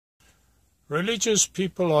Religious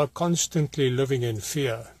people are constantly living in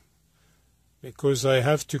fear because they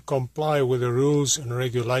have to comply with the rules and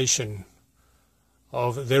regulation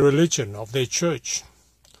of their religion, of their church,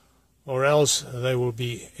 or else they will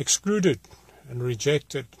be excluded and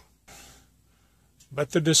rejected.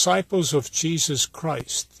 But the disciples of Jesus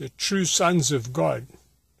Christ, the true sons of God,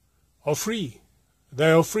 are free.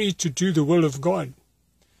 They are free to do the will of God.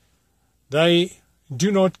 They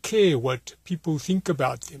do not care what people think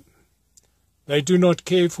about them. They do not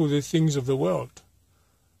care for the things of the world.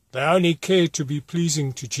 They only care to be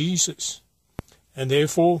pleasing to Jesus. And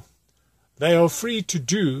therefore, they are free to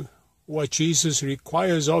do what Jesus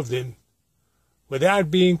requires of them without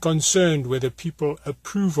being concerned whether people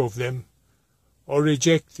approve of them or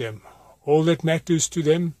reject them. All that matters to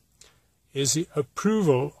them is the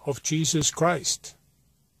approval of Jesus Christ.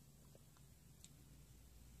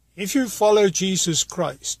 If you follow Jesus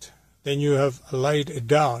Christ, then you have laid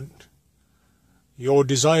down your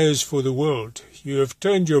desires for the world. You have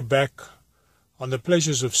turned your back on the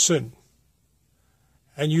pleasures of sin,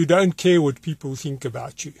 and you don't care what people think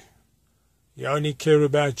about you. You only care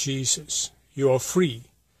about Jesus. You are free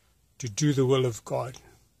to do the will of God.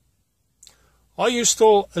 Are you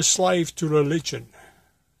still a slave to religion,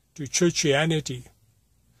 to churchianity?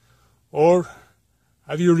 Or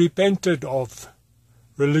have you repented of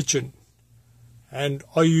religion? And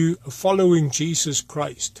are you following Jesus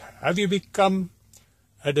Christ? Have you become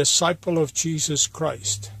a disciple of Jesus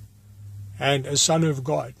Christ and a son of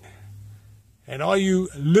God? And are you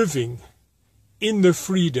living in the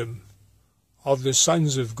freedom of the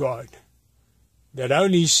sons of God that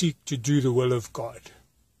only seek to do the will of God?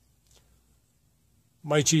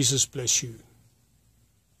 May Jesus bless you.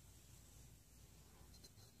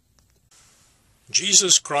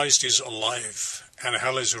 Jesus Christ is alive and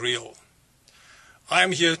hell is real. I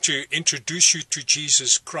am here to introduce you to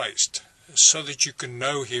Jesus Christ so that you can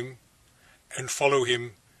know him and follow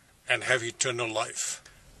him and have eternal life.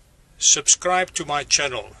 Subscribe to my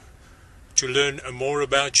channel to learn more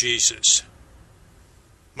about Jesus.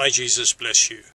 May Jesus bless you.